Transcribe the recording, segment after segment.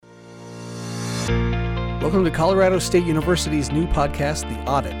Welcome to Colorado State University's new podcast, The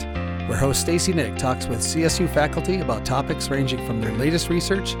Audit, where host Stacy Nick talks with CSU faculty about topics ranging from their latest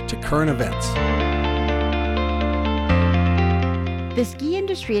research to current events. The ski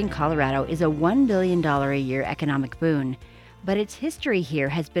industry in Colorado is a $1 billion a year economic boon, but its history here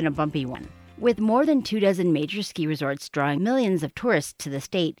has been a bumpy one. With more than 24 major ski resorts drawing millions of tourists to the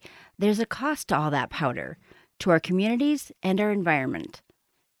state, there's a cost to all that powder, to our communities and our environment.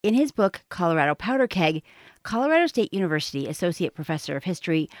 In his book, Colorado Powder Keg, Colorado State University Associate Professor of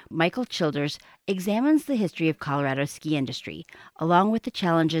History Michael Childers examines the history of Colorado's ski industry, along with the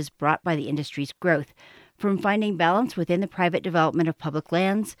challenges brought by the industry's growth, from finding balance within the private development of public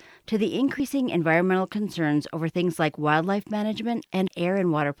lands to the increasing environmental concerns over things like wildlife management and air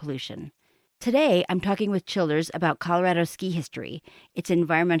and water pollution. Today, I'm talking with Childers about Colorado's ski history, its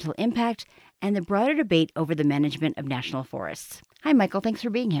environmental impact, and the broader debate over the management of national forests. Hi, Michael. Thanks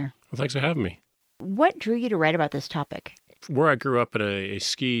for being here. Well, thanks for having me. What drew you to write about this topic? Where I grew up in a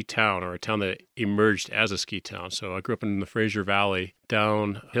ski town, or a town that emerged as a ski town. So I grew up in the Fraser Valley,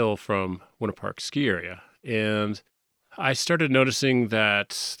 downhill from Winter Park ski area. And I started noticing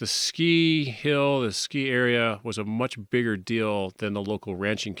that the ski hill, the ski area was a much bigger deal than the local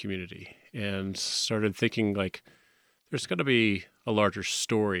ranching community. And started thinking, like, there's got to be a larger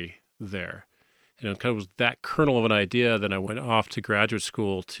story there. And it kind of was that kernel of an idea. Then I went off to graduate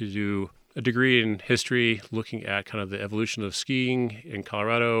school to do a degree in history, looking at kind of the evolution of skiing in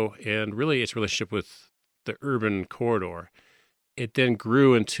Colorado and really its relationship with the urban corridor. It then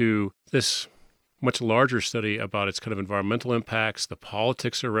grew into this much larger study about its kind of environmental impacts, the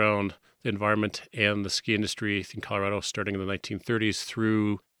politics around the environment and the ski industry in Colorado, starting in the 1930s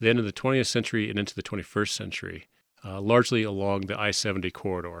through the end of the 20th century and into the 21st century, largely along the I-70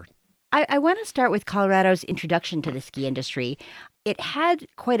 corridor. I want to start with Colorado's introduction to the ski industry. It had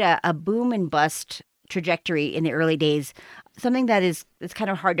quite a boom and bust trajectory in the early days, something that is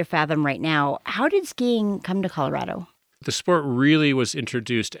kind of hard to fathom right now. How did skiing come to Colorado? The sport really was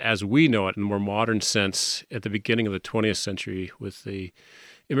introduced as we know it in a more modern sense at the beginning of the 20th century with the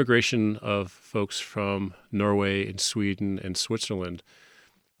immigration of folks from Norway and Sweden and Switzerland,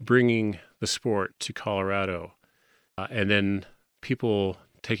 bringing the sport to Colorado. And then people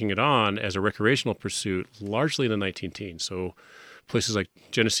taking it on as a recreational pursuit largely in the 19-teens. So places like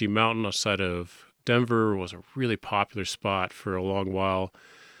Genesee Mountain outside of Denver was a really popular spot for a long while.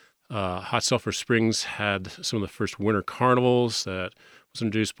 Hot Sulphur Springs had some of the first winter carnivals that was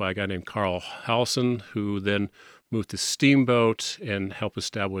introduced by a guy named Carl Halson, who then moved to Steamboat and helped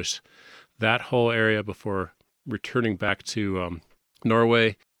establish that whole area before returning back to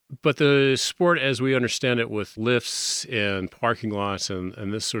Norway. But the sport, as we understand it, with lifts and parking lots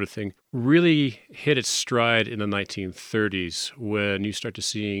and this sort of thing, really hit its stride in the 1930s when you start to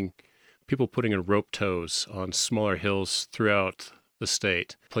seeing people putting in rope tows on smaller hills throughout the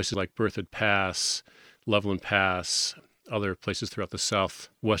state. Places like Berthoud Pass, Loveland Pass, other places throughout the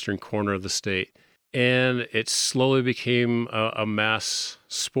southwestern corner of the state. And it slowly became a mass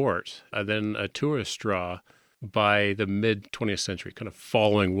sport, and then a tourist draw by the mid-20th century, kind of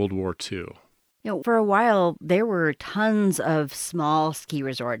following World War II. For a while, there were tons of small ski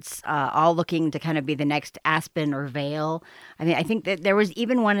resorts, all looking to kind of be the next Aspen or Vail. I mean, I think that there was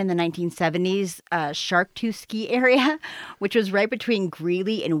even one in the 1970s, Shark Tooth ski area, which was right between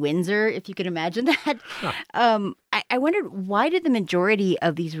Greeley and Windsor, if you can imagine that. Huh. I wondered, why did the majority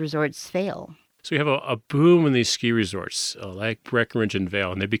of these resorts fail? So you have a boom in these ski resorts like Breckenridge and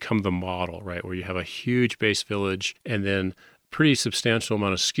Vail, and they become the model, right, where you have a huge base village and then pretty substantial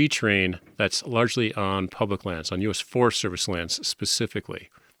amount of ski terrain that's largely on public lands, on U.S. Forest Service lands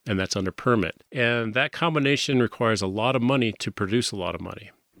specifically, and that's under permit. And that combination requires a lot of money to produce a lot of money.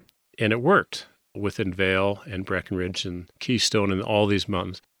 And it worked within Vail and Breckenridge and Keystone and all these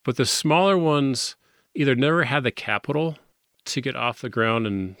mountains. But the smaller ones either never had the capital to get off the ground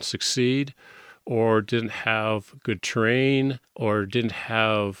and succeed, or didn't have good terrain, or didn't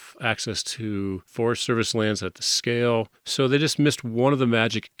have access to Forest Service lands at the scale. So they just missed one of the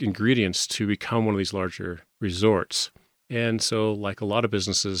magic ingredients to become one of these larger resorts. And so, like a lot of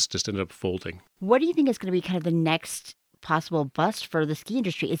businesses, just ended up folding. What do you think is going to be kind of the next possible bust for the ski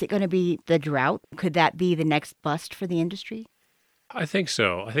industry? Is it going to be the drought? Could that be the next bust for the industry? I think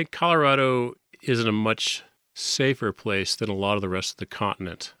so. I think Colorado is in a much safer place than a lot of the rest of the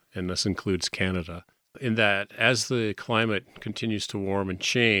continent, and this includes Canada, in that as the climate continues to warm and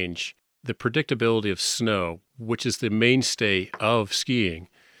change, the predictability of snow, which is the mainstay of skiing,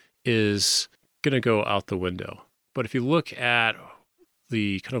 is going to go out the window. But if you look at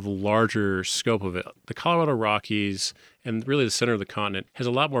the kind of larger scope of it. The Colorado Rockies and really the center of the continent has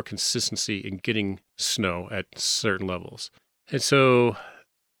a lot more consistency in getting snow at certain levels. And so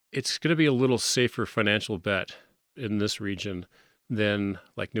it's going to be a little safer financial bet in this region than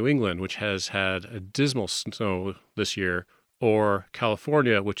like New England, which has had a dismal snow this year, or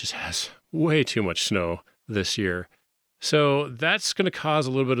California, which has way too much snow this year. So that's going to cause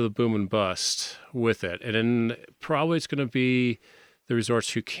a little bit of the boom and bust with it. And then probably it's going to be the resorts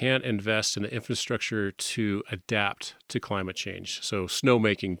who can't invest in the infrastructure to adapt to climate change. So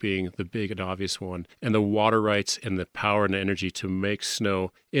snowmaking being the big and obvious one, and the water rights and the power and the energy to make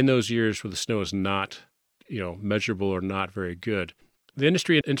snow in those years where the snow is not, measurable or not very good. The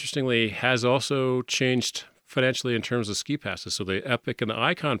industry, interestingly, has also changed financially in terms of ski passes. So the Epic and the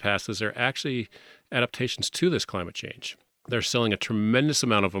Icon passes are actually adaptations to this climate change. They're selling a tremendous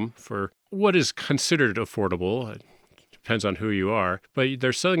amount of them for what is considered affordable. It depends on who you are, but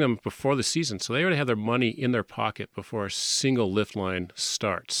they're selling them before the season. So they already have their money in their pocket before a single lift line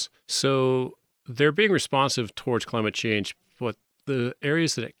starts. So they're being responsive towards climate change, but the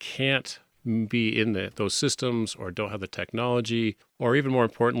areas that it can't be in those systems or don't have the technology, or even more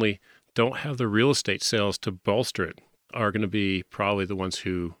importantly, don't have the real estate sales to bolster it, are going to be probably the ones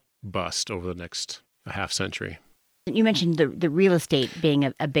who bust over the next half century. You mentioned the real estate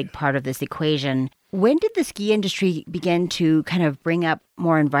being a big part of this equation. When did the ski industry begin to kind of bring up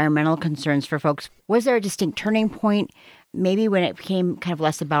more environmental concerns for folks? Was there a distinct turning point, maybe when it became kind of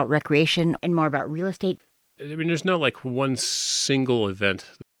less about recreation and more about real estate? I mean, there's no like one single event,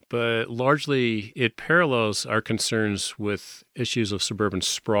 but largely it parallels our concerns with issues of suburban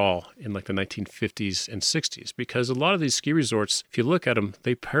sprawl in like the 1950s and 60s, because a lot of these ski resorts, if you look at them,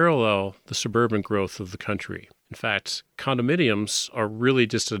 they parallel the suburban growth of the country. In fact, condominiums are really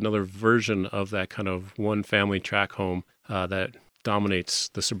just another version of that kind of one-family track home that dominates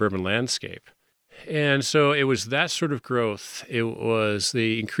the suburban landscape. And so it was that sort of growth. It was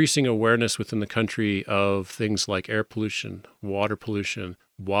the increasing awareness within the country of things like air pollution, water pollution,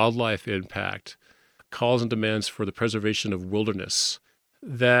 wildlife impact, calls and demands for the preservation of wilderness,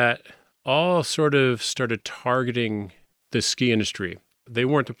 that all sort of started targeting the ski industry. They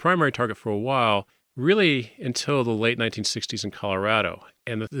weren't the primary target for a while, really until the late 1960s in Colorado.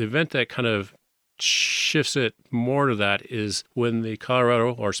 And the event that kind of shifts it more to that is when the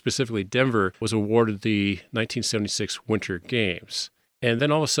Colorado, or specifically Denver, was awarded the 1976 Winter Games. And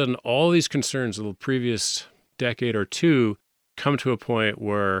then all of a sudden, all these concerns of the previous decade or two come to a point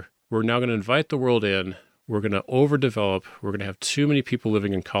where we're now going to invite the world in, we're going to overdevelop, we're going to have too many people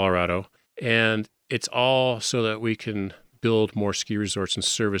living in Colorado, and it's all so that we can build more ski resorts and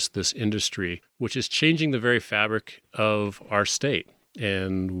service this industry, which is changing the very fabric of our state,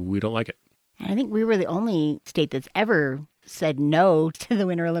 and we don't like it. I think we were the only state that's ever said no to the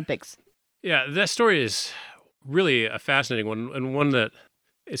Winter Olympics. Yeah, that story is really a fascinating one, and one that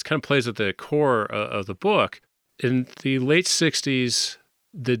is kind of plays at the core of the book. In the late 60s,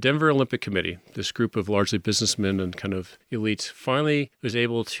 the Denver Olympic Committee, this group of largely businessmen and kind of elites, finally was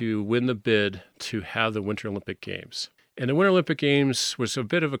able to win the bid to have the Winter Olympic Games. And the Winter Olympic Games was a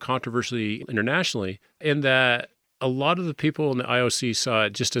bit of a controversy internationally in that a lot of the people in the IOC saw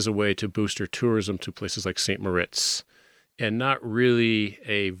it just as a way to boost their tourism to places like St. Moritz, and not really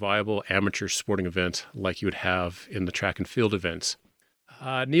a viable amateur sporting event like you would have in the track and field events.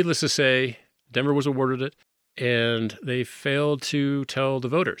 Needless to say, Denver was awarded it, and they failed to tell the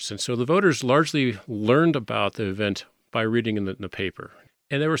voters. And so the voters largely learned about the event by reading in the paper.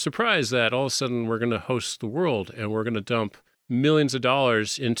 And they were surprised that all of a sudden we're going to host the world, and we're going to dump millions of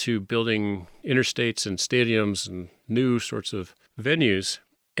dollars into building interstates and stadiums and new sorts of venues,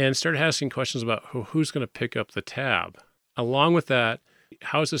 and started asking questions about who's going to pick up the tab. Along with that,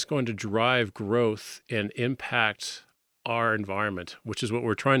 how is this going to drive growth and impact our environment, which is what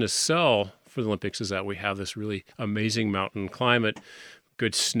we're trying to sell for the Olympics, is that we have this really amazing mountain climate,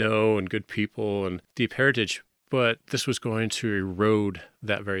 good snow and good people and deep heritage. But this was going to erode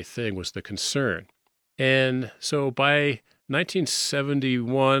that very thing, was the concern. And so by 1971,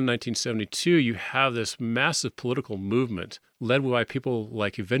 1972, you have this massive political movement led by people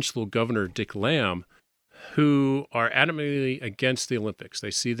like eventual Governor Dick Lamb, who are adamantly against the Olympics.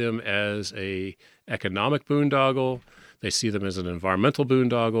 They see them as an economic boondoggle. They see them as an environmental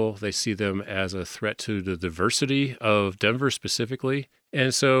boondoggle. They see them as a threat to the diversity of Denver specifically.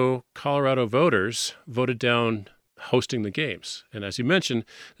 And so Colorado voters voted down hosting the games. And as you mentioned,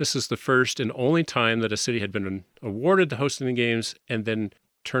 this is the first and only time that a city had been awarded the hosting the games and then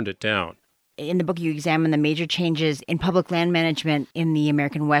turned it down. in the book, you examine the major changes in public land management in the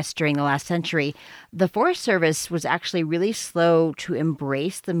American West during the last century. The Forest Service was actually really slow to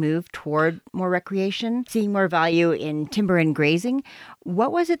embrace the move toward more recreation, seeing more value in timber and grazing.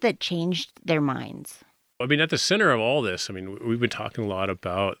 What was it that changed their minds? I mean, at the center of all this, I mean, we've been talking a lot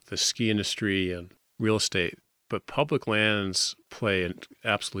about the ski industry and real estate, but public lands play an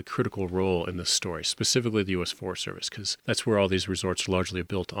absolutely critical role in this story, specifically the U.S. Forest Service, because that's where all these resorts are largely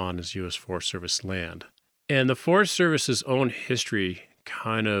built on is U.S. Forest Service land. And the Forest Service's own history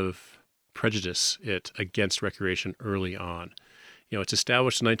kind of prejudice it against recreation early on. It's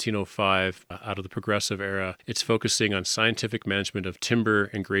established in 1905 out of the Progressive era. It's focusing on scientific management of timber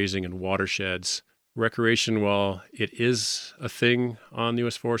and grazing and watersheds. Recreation, while it is a thing on the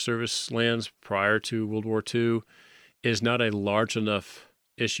U.S. Forest Service lands prior to World War II, is not a large enough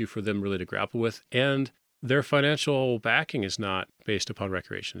issue for them really to grapple with. And their financial backing is not based upon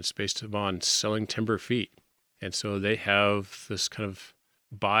recreation. It's based upon selling timber feet. And so they have this kind of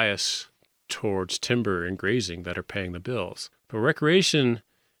bias towards timber and grazing that are paying the bills. But recreation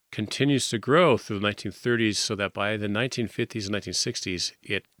continues to grow through the 1930s so that by the 1950s and 1960s,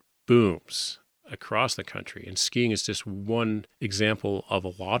 it booms across the country. And skiing is just one example of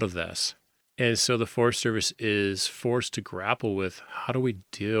a lot of this. And so the Forest Service is forced to grapple with how do we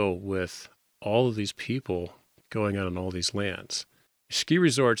deal with all of these people going on all these lands. Ski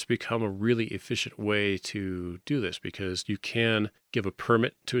resorts become a really efficient way to do this because you can give a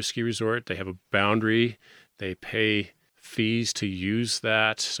permit to a ski resort. They have a boundary. They pay fees to use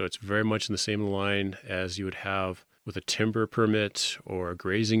that. So it's very much in the same line as you would have with a timber permit or a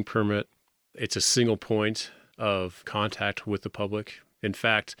grazing permit. It's a single point of contact with the public. In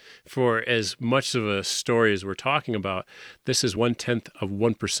fact, for as much of a story as we're talking about, this is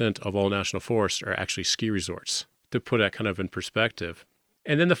 0.1% of all national forests are actually ski resorts, to put that kind of in perspective.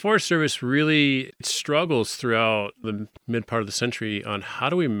 And then the Forest Service really struggles throughout the mid part of the century on how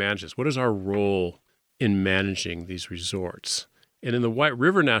do we manage this? What is our role in managing these resorts? And in the White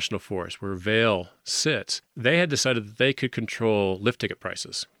River National Forest, where Vail sits, they had decided that they could control lift ticket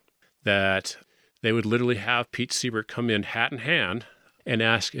prices, that they would literally have Pete Siebert come in hat in hand and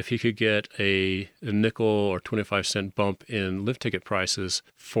ask if he could get a nickel or 25-cent bump in lift ticket prices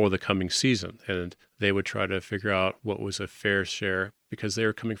for the coming season. And they would try to figure out what was a fair share because they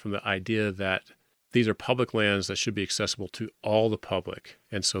were coming from the idea that these are public lands that should be accessible to all the public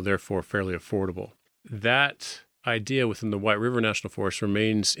and so therefore fairly affordable. That idea within the White River National Forest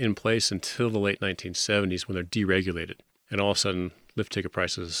remains in place until the late 1970s when they're deregulated. And all of a sudden, lift ticket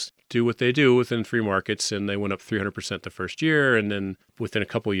prices do what they do within free markets, and they went up 300% the first year, and then within a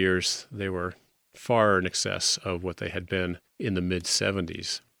couple of years, they were far in excess of what they had been in the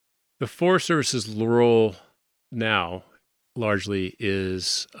mid-70s. The Forest Service's role now largely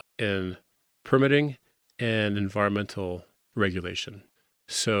is in permitting and environmental regulation.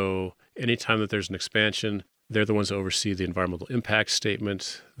 So anytime that there's an expansion, they're the ones that oversee the environmental impact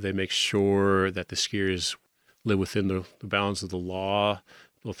statement. They make sure that the skiers live within the bounds of the law,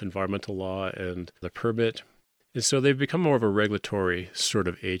 both environmental law and the permit. And so they've become more of a regulatory sort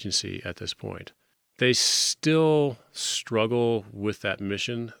of agency at this point. They still struggle with that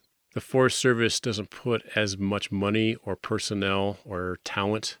mission. The Forest Service doesn't put as much money or personnel or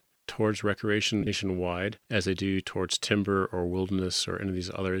talent towards recreation nationwide as they do towards timber or wilderness or any of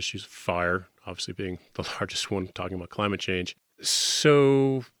these other issues, fire, obviously being the largest one, talking about climate change.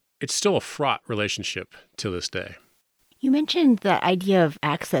 So it's still a fraught relationship to this day. You mentioned the idea of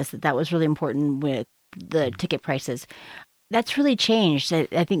access, that was really important with the ticket prices. That's really changed.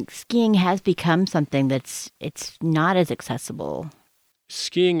 I think skiing has become something it's not as accessible.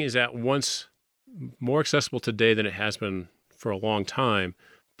 Skiing is at once more accessible today than it has been for a long time,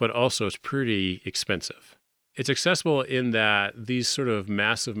 but also it's pretty expensive. It's accessible in that these sort of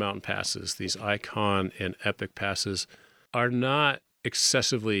massive mountain passes, these icon and epic passes, are not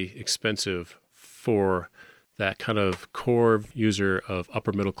excessively expensive for that kind of core user of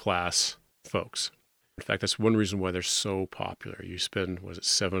upper middle class folks. In fact, that's one reason why they're so popular. You spend,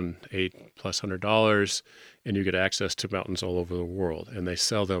 $7, $8+ and you get access to mountains all over the world, and they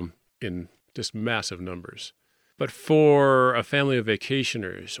sell them in just massive numbers. But for a family of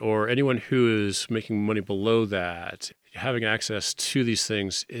vacationers or anyone who is making money below that, having access to these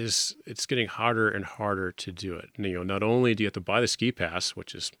things it's getting harder and harder to do it. Not only do you have to buy the ski pass,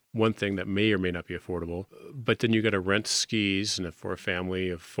 which is one thing that may or may not be affordable, but then you got to rent skis, and for a family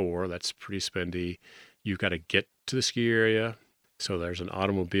of 4, that's pretty spendy. You've got to get to the ski area, so there's an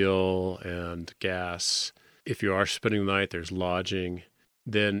automobile and gas. If you are spending the night, there's lodging.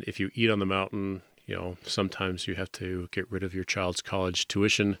 Then if you eat on the mountain, Sometimes you have to get rid of your child's college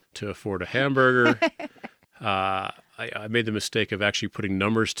tuition to afford a hamburger. I made the mistake of actually putting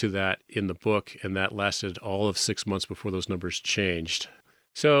numbers to that in the book, and that lasted all of 6 months before those numbers changed.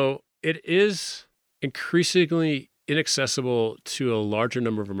 So it is increasingly inaccessible to a larger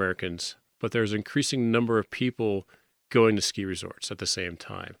number of Americans, but there's an increasing number of people going to ski resorts at the same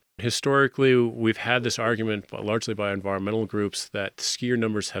time. Historically, we've had this argument, but largely by environmental groups, that skier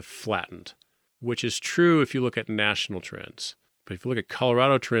numbers have flattened, which is true if you look at national trends. But if you look at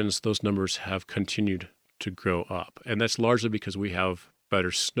Colorado trends, those numbers have continued to grow up. And that's largely because we have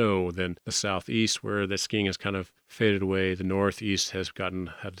better snow than the Southeast, where the skiing has kind of faded away. The Northeast has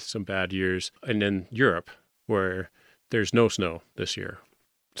had some bad years. And then Europe, where there's no snow this year.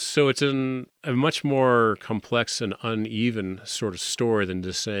 So it's a much more complex and uneven sort of story than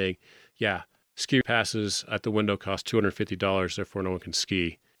just saying, yeah, ski passes at the window cost $250, therefore no one can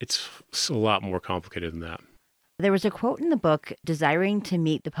ski. It's a lot more complicated than that. There was a quote in the book, desiring to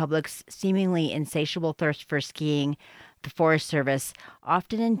meet the public's seemingly insatiable thirst for skiing, the Forest Service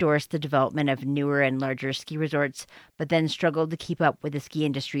often endorsed the development of newer and larger ski resorts, but then struggled to keep up with the ski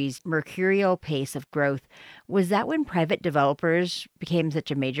industry's mercurial pace of growth. Was that when private developers became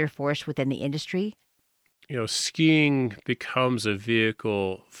such a major force within the industry? Skiing becomes a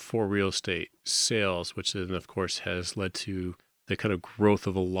vehicle for real estate sales, which then, of course, has led to the kind of growth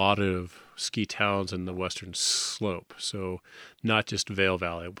of a lot of ski towns in the Western Slope. So not just Vail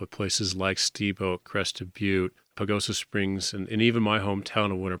Valley, but places like Steamboat, Crested Butte, Pagosa Springs, and even my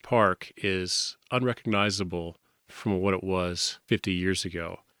hometown of Winter Park is unrecognizable from what it was 50 years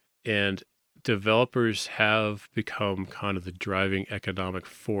ago. And developers have become kind of the driving economic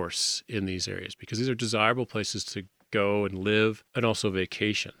force in these areas because these are desirable places to go and live and also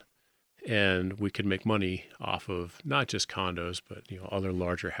vacation. And we can make money off of not just condos, but other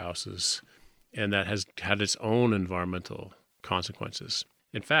larger houses. And that has had its own environmental consequences.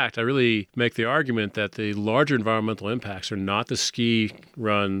 In fact, I really make the argument that the larger environmental impacts are not the ski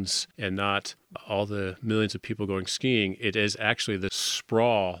runs and not all the millions of people going skiing. It is actually the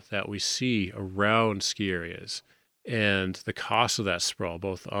sprawl that we see around ski areas and the cost of that sprawl,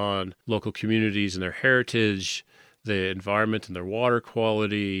 both on local communities and their heritage, the environment and their water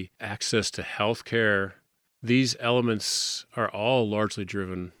quality, access to healthcare. These elements are all largely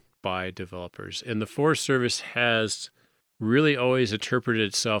driven by developers. And the Forest Service has really always interpreted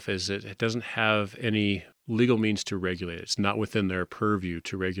itself as it doesn't have any legal means to regulate. It's not within their purview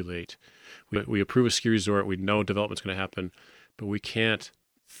to regulate. We approve a ski resort, we know development's going to happen, but we can't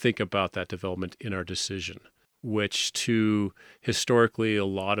think about that development in our decision, which to historically a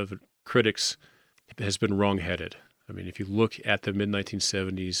lot of critics has been wrong-headed. I mean, if you look at the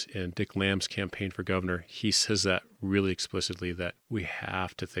mid-1970s and Dick Lamb's campaign for governor, he says that really explicitly, that we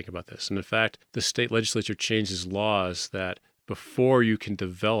have to think about this. And in fact, the state legislature changes laws that before you can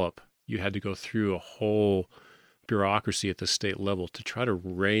develop, you had to go through a whole bureaucracy at the state level to try to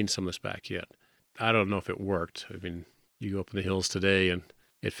rein some of this back in. I don't know if it worked. I mean, you go up in the hills today and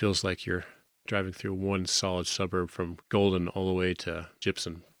it feels like you're driving through one solid suburb from Golden all the way to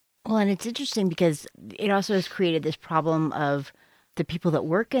Gypsum. Well, and it's interesting because it also has created this problem of the people that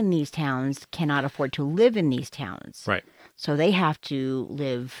work in these towns cannot afford to live in these towns. Right. So they have to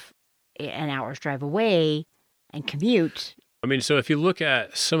live an hour's drive away and commute. I mean, so if you look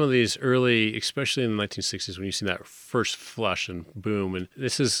at some of these early, especially in the 1960s, when you see that first flush and boom, and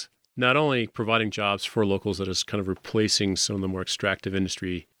this is not only providing jobs for locals, that is kind of replacing some of the more extractive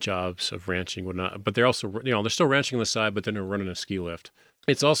industry jobs of ranching and whatnot, but they're also, they're still ranching on the side, but then they're running a ski lift.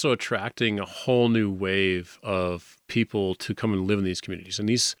 It's also attracting a whole new wave of people to come and live in these communities. And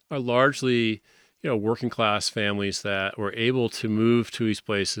these are largely, working class families that were able to move to these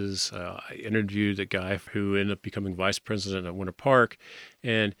places. I interviewed a guy who ended up becoming vice president at Winter Park,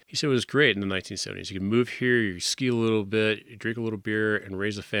 and he said it was great in the 1970s. You could move here, you ski a little bit, you drink a little beer, and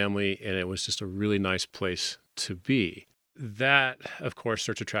raise a family, and it was just a really nice place to be. That, of course,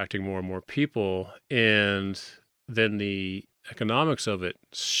 starts attracting more and more people, and then the economics of it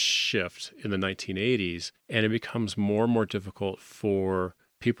shift in the 1980s, and it becomes more and more difficult for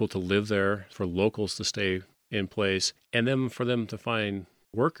people to live there, for locals to stay in place, and then for them to find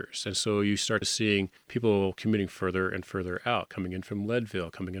workers. And so you start seeing people commuting further and further out, coming in from Leadville,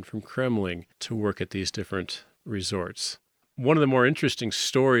 coming in from Kremling to work at these different resorts. One of the more interesting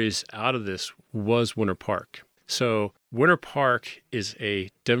stories out of this was Winter Park. So Winter Park is a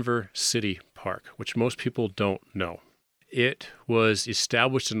Denver city park, which most people don't know. It was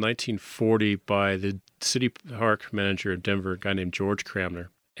established in 1940 by the city park manager of Denver, a guy named George Cramner,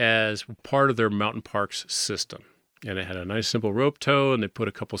 as part of their mountain parks system. And it had a nice simple rope tow, and they put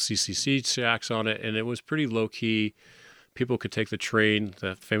a couple CCC shacks on it, and it was pretty low-key. People could take the train.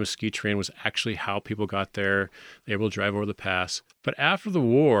 The famous ski train was actually how people got there. They were able to drive over the pass. But after the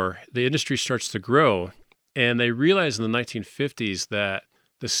war, the industry starts to grow, and they realized in the 1950s that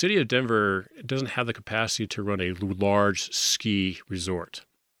the city of Denver doesn't have the capacity to run a large ski resort.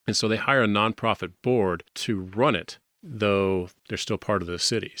 And so they hire a nonprofit board to run it, though they're still part of the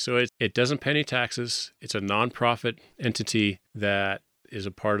city. So it doesn't pay any taxes. It's a nonprofit entity that is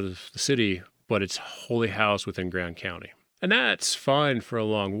a part of the city, but it's wholly housed within Grand County. And that's fine for a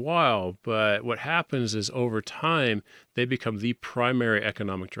long while, but what happens is over time, they become the primary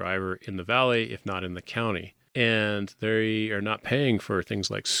economic driver in the valley, if not in the county. And they are not paying for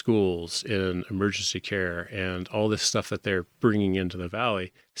things like schools and emergency care and all this stuff that they're bringing into the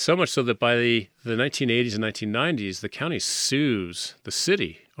valley. So much so that by the 1980s and 1990s, the county sues the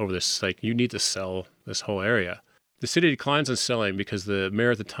city over this, like, you need to sell this whole area. The city declines on selling because the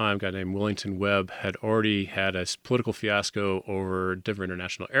mayor at the time, a guy named Wellington Webb, had already had a political fiasco over Denver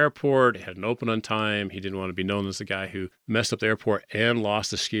International Airport. It hadn't opened on time. He didn't want to be known as the guy who messed up the airport and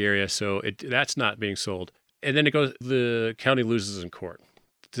lost the ski area, so that's not being sold. And then the county loses in court.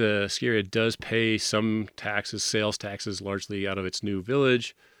 The ski area does pay some taxes, sales taxes, largely out of its new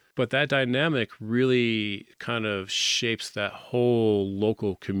village. But that dynamic really kind of shapes that whole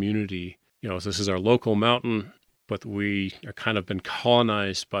local community. So this is our local mountain, but we are kind of been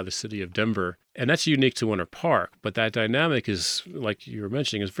colonized by the city of Denver. And that's unique to Winter Park. But that dynamic is, like you were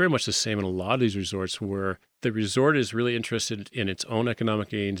mentioning, is very much the same in a lot of these resorts where the resort is really interested in its own economic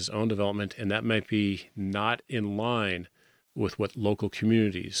gains, its own development, and that might be not in line with what local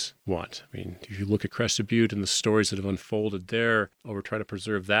communities want. I mean, if you look at Crested Butte and the stories that have unfolded there over trying to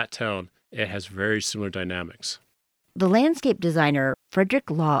preserve that town, it has very similar dynamics. The landscape designer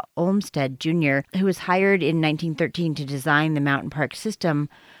Frederick Law Olmsted Jr., who was hired in 1913 to design the mountain park system,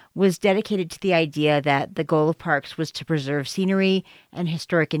 was dedicated to the idea that the goal of parks was to preserve scenery and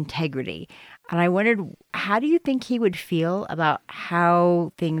historic integrity. And I wondered, how do you think he would feel about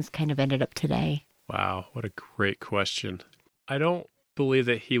how things kind of ended up today? Wow, what a great question. I don't believe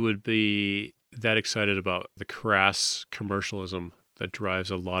that he would be that excited about the crass commercialism that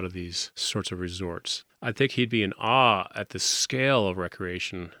drives a lot of these sorts of resorts. I think he'd be in awe at the scale of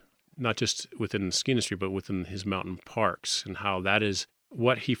recreation, not just within the ski industry, but within his mountain parks, and how that is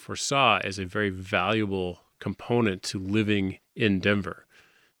what he foresaw as a very valuable component to living in Denver.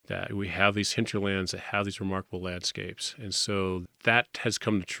 That we have these hinterlands that have these remarkable landscapes. And so that has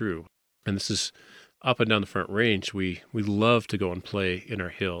come to true. And this is up and down the Front Range. We love to go and play in our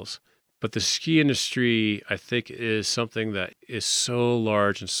hills. But the ski industry, I think, is something that is so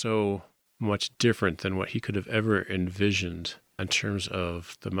large and so much different than what he could have ever envisioned in terms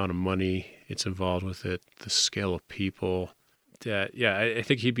of the amount of money it's involved with it, the scale of people. That, yeah, I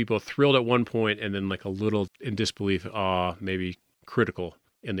think he'd be both thrilled at one point and then like a little in disbelief, awe, maybe critical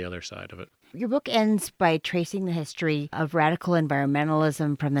in the other side of it. Your book ends by tracing the history of radical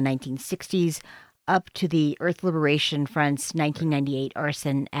environmentalism from the 1960s up to the Earth Liberation Front's 1998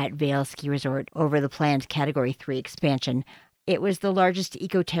 arson at Vail Ski Resort over the planned Category 3 expansion. It was the largest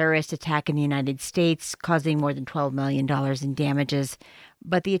eco-terrorist attack in the United States, causing more than $12 million in damages.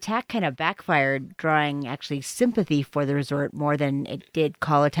 But the attack kind of backfired, drawing actually sympathy for the resort more than it did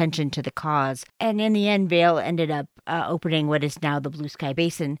call attention to the cause. And in the end, Vail ended up opening what is now the Blue Sky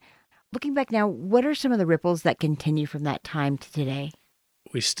Basin. Looking back now, what are some of the ripples that continue from that time to today?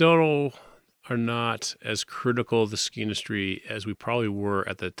 We still are not as critical of the ski industry as we probably were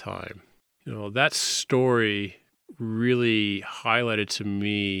at the time. That story really highlighted to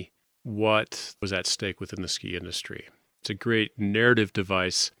me what was at stake within the ski industry. It's a great narrative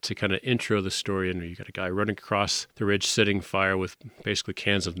device to kind of intro the story. And you got a guy running across the ridge setting fire with basically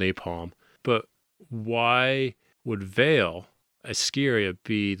cans of napalm. But why would Vail, a ski area,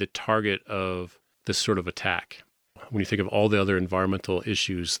 be the target of this sort of attack when you think of all the other environmental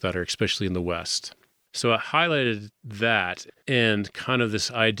issues that are especially in the West? So it highlighted that and kind of this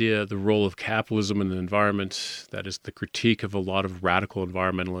idea, the role of capitalism in the environment. That is the critique of a lot of radical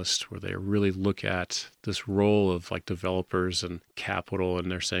environmentalists where they really look at this role of like developers and capital, and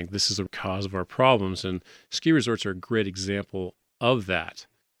they're saying this is the cause of our problems. And ski resorts are a great example of that.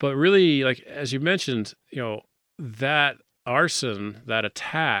 But really, like as you mentioned, that arson, that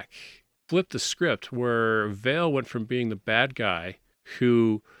attack flipped the script where Vail went from being the bad guy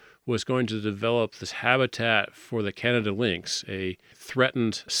who was going to develop this habitat for the Canada lynx, a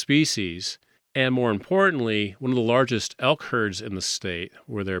threatened species, and more importantly, one of the largest elk herds in the state,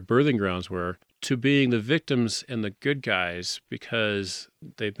 where their birthing grounds were, to being the victims and the good guys because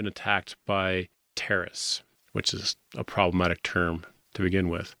they've been attacked by terrorists. which is a problematic term to begin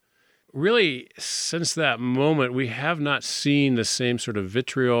with. Really, since that moment, we have not seen the same sort of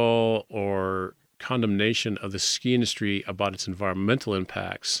vitriol or condemnation of the ski industry about its environmental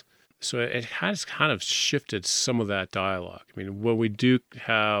impacts. So it has kind of shifted some of that dialogue. I mean, when we do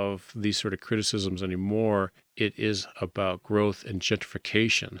have these sort of criticisms anymore, it is about growth and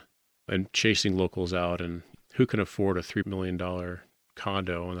gentrification and chasing locals out and who can afford a $3 million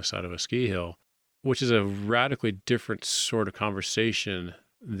condo on the side of a ski hill, which is a radically different sort of conversation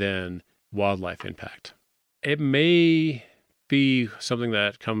than wildlife impact. It may be something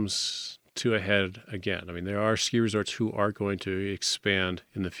that comes to a head again. I mean, there are ski resorts who are going to expand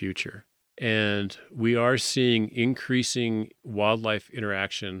in the future. And we are seeing increasing wildlife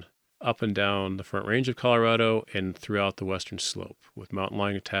interaction up and down the Front Range of Colorado and throughout the western slope with mountain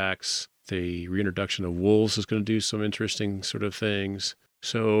lion attacks. The reintroduction of wolves is going to do some interesting sort of things.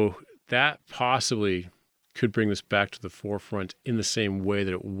 So that possibly could bring this back to the forefront in the same way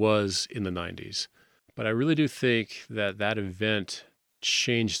that it was in the 90s. But I really do think that that event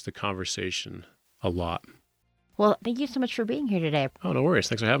changed the conversation a lot. Well, thank you so much for being here today. Oh, no worries.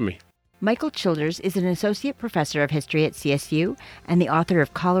 Thanks for having me. Michael Childers is an associate professor of history at CSU and the author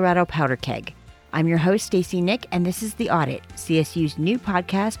of Colorado Powder Keg. I'm your host, Stacey Nick, and this is The Audit, CSU's new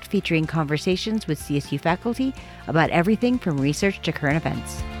podcast featuring conversations with CSU faculty about everything from research to current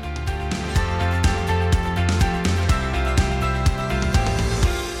events.